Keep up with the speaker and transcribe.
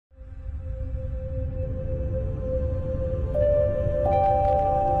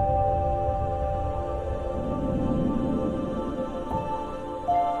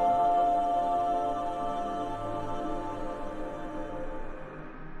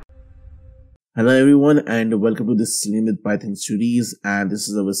Hello everyone and welcome to this Selenium with Python series, and this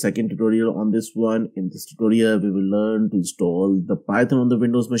is our second tutorial on this one. In this tutorial we will learn to install the Python on the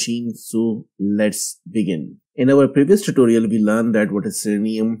Windows machine. So let's begin. In our previous tutorial we learned that what is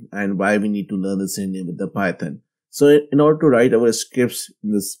Selenium and why we need to learn the Selenium with the Python. So in order to write our scripts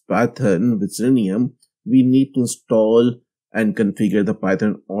in this Python with Selenium, we need to install and configure the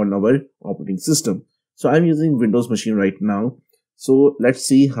Python on our operating system. So I'm using Windows machine right now. So let's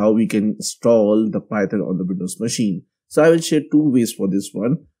see how we can install the Python on the Windows machine. So I will share two ways for this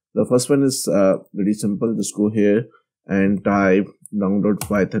one. The first one is very simple. Just go here and type download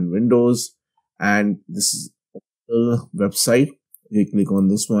Python Windows, and this is the website. You click on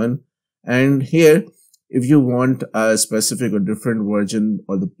this one, and here if you want a specific or different version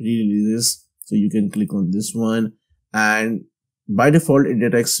or the pre-releases, so you can click on this one, and by default it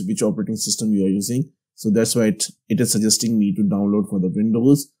detects which operating system you are using. So that's why it is suggesting me to download for the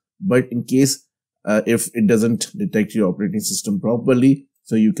Windows. But in case if it doesn't detect your operating system properly,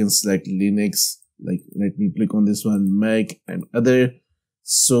 so you can select Linux. Like, let me click on this one, Mac and other.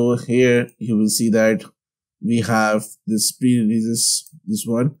 So here you will see that we have this pre-releases, this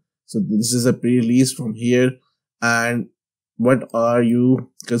one. So this is a pre-release from here. And what are you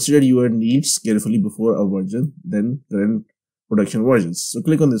consider your needs carefully before a version, then current production versions. So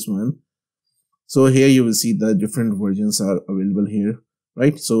click on this one. So here you will see the different versions are available here,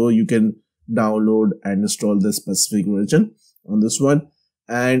 right? So you can download and install the specific version on this one.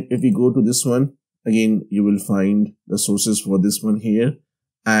 And if we go to this one, again, you will find the sources for this one here.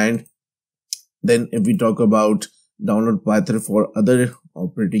 And then if we talk about download Python for other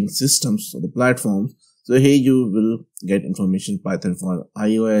operating systems or the platforms, so here you will get information Python for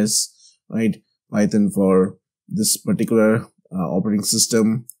iOS, right? Python for this particular operating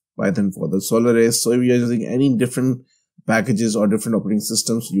system, Python for the Solaris. So if you are using any different packages or different operating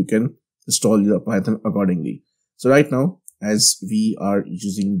systems, you can install your Python accordingly. So right now, as we are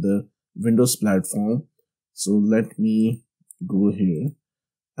using the Windows platform, so let me go here,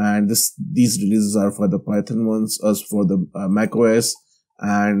 and these releases are for the Python ones, as for the Mac OS,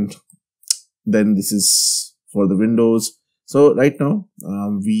 and then this is for the Windows. So right now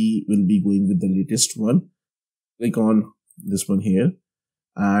we will be going with the latest one. Click on this one here,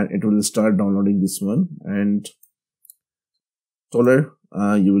 and it will start downloading this one, and installer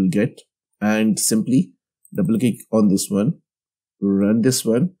you will get, and simply double click on this one, run this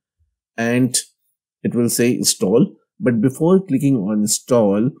one, and it will say install. But before clicking on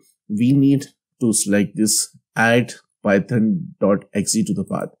install, we need to select this add python.exe to the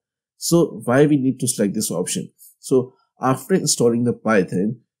path. So why we need to select this option? So after installing the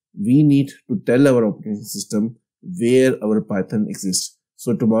Python, we need to tell our operating system where our Python exists.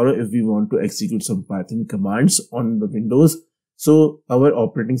 So tomorrow, if we want to execute some Python commands on the Windows, so our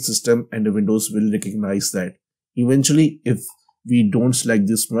operating system and the Windows will recognize that. Eventually, if we don't select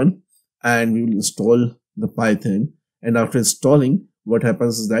this one, and we will install the Python, and after installing, what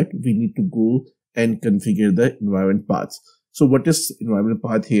happens is that we need to go and configure the environment path. So what is environment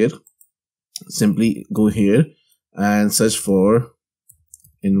path here? Simply go here and search for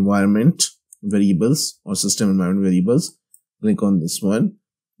environment variables or system environment variables. Click on this one,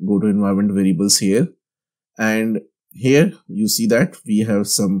 go to environment variables here, and here you see that we have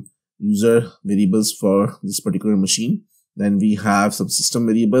some user variables for this particular machine. Then we have some system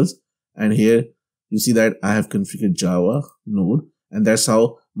variables, and here you see that I have configured Java node, and that's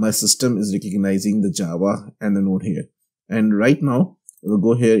how my system is recognizing the Java and the node here. And right now we'll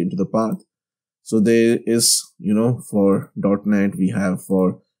go here into the path. So there is, for .NET we have,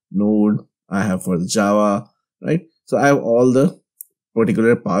 for node I have, for the Java, right? So I have all the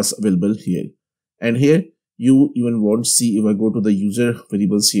particular paths available here. And here you even won't see, if I go to the user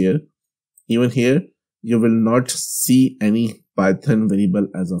variables here, even here you will not see any Python variable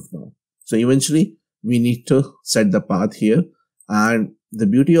as of now. So eventually we need to set the path here. And the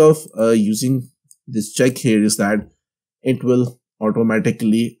beauty of using this check here is that it will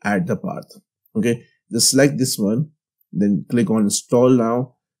automatically add the path. Okay, just select this one, then click on install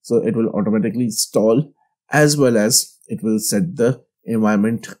now. So it will automatically install, as well as it will set the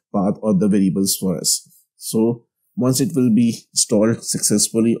environment path or the variables for us. So once it will be installed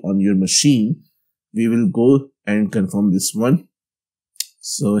successfully on your machine, we will go and confirm this one.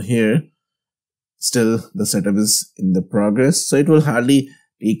 So here still the setup is in the progress, so it will hardly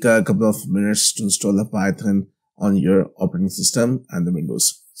take a couple of minutes to install the Python on your operating system and the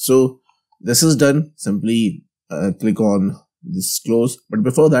Windows. So this is done. Simply click on this close. But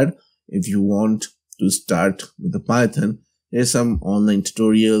before that, if you want to start with the Python, here's some online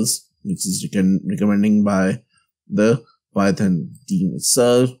tutorials which is recommending by the Python team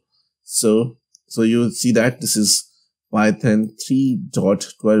itself. So So you will see that this is Python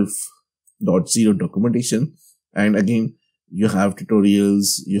 3.12.0 documentation. And again, you have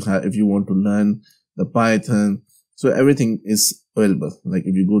tutorials, if you want to learn the Python, so everything is available. Like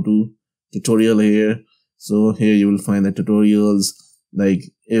if you go to tutorial here, so here you will find the tutorials like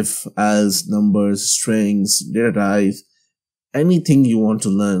if, else, numbers, strings, data types, anything you want to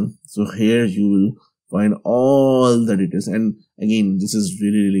learn. So here you will find all the details. And again, this is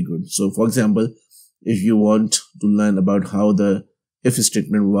really good. So for example, if you want to learn about how the if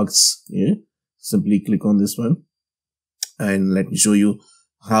statement works here, simply click on this one and let me show you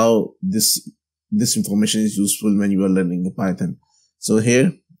how this information is useful when you are learning the Python. So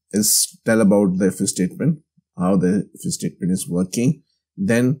here is tell about the if statement, how the if statement is working.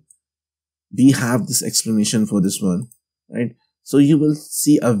 Then we have this explanation for this one, right? So you will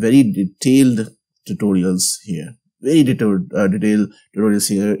see a very detailed tutorials here, very detailed tutorials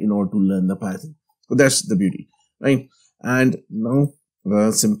here in order to learn the Python. So that's the beauty, right? And now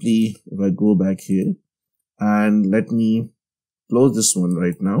simply if I go back here and let me close this one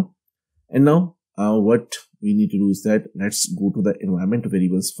right now. And now what we need to do is that let's go to the environment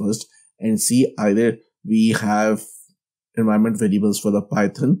variables first and see either we have environment variables for the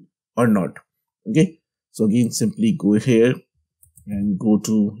Python or not. Okay, so again, simply go here and go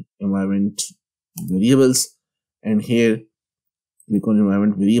to environment variables, and here click on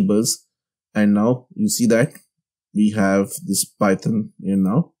environment variables, and now you see that we have this Python here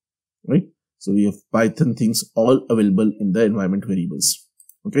now, right? So we have Python things all available in the environment variables.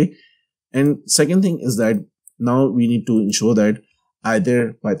 Okay, and second thing is that now we need to ensure that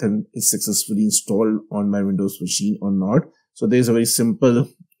either Python is successfully installed on my Windows machine or not. So there is a very simple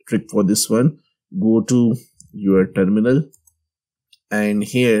trick for this one. Go to your terminal, and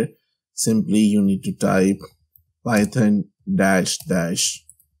here simply you need to type Python --version.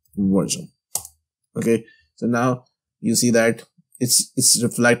 Okay, so now you see that it's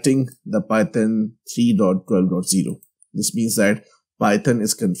reflecting the Python 3.12.0. This means that Python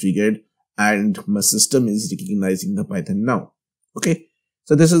is configured and my system is recognizing the Python now. Okay,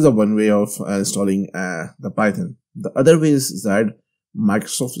 so this is the one way of installing the Python. The other way is that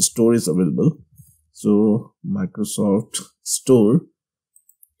Microsoft Store is available. So Microsoft Store,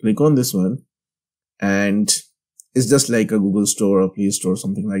 click on this one, and it's just like a Google Store or Play Store,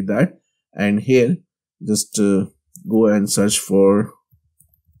 something like that. And here just go and search for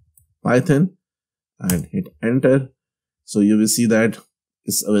Python and hit enter. So you will see that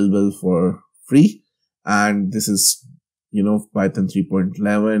it's available for free, and this is Python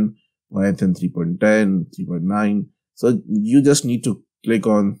 3.11, Python 3.10, 3.9. So you just need to click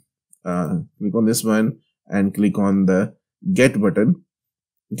on this one and click on the get button.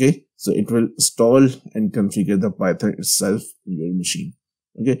 Okay, so it will install and configure the Python itself in your machine.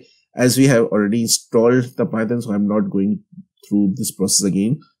 Okay, as we have already installed the Python, so I'm not going through this process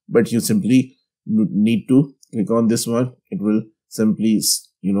again, but you simply need to click on this one. It will simply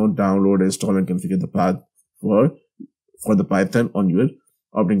download, install and configure the path for the Python on your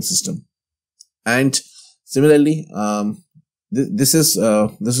operating system. And similarly, this is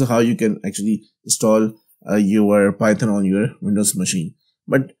how you can actually install your Python on your Windows machine.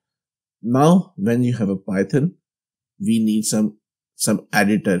 But now when you have a Python, we need some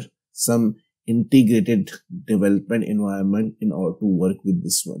editor, some integrated development environment in order to work with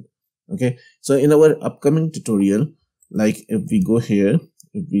this one. Okay, so in our upcoming tutorial, like if we go here,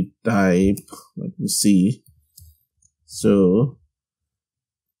 if we type, let me see, so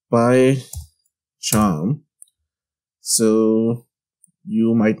PyCharm, so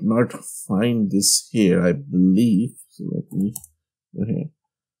you might not find this here, I believe. So let me go here.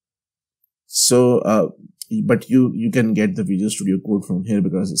 So but you can get the Visual Studio Code from here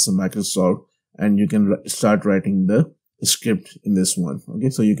because it's a Microsoft, and you can start writing the script in this one. Okay,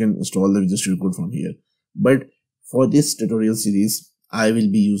 so you can install the Visual Studio Code from here. But for this tutorial series, I will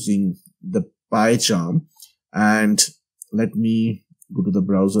be using the PyCharm, and let me go to the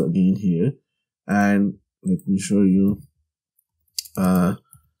browser again here, and let me show you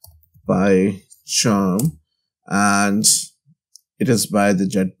PyCharm, and it is by the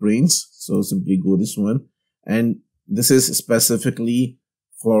JetBrains. So simply go this one, and this is specifically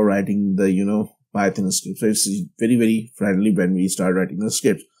for writing the Python script. So it's very friendly when we start writing the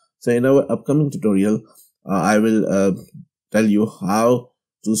script. So in our upcoming tutorial, I will tell you how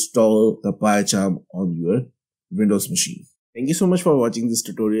to install the PyCharm on your Windows machine. Thank you so much for watching this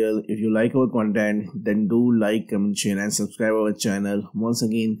tutorial. If you like our content, then do like, comment, share and subscribe our channel. Once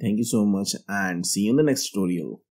again, thank you so much, and see you in the next tutorial.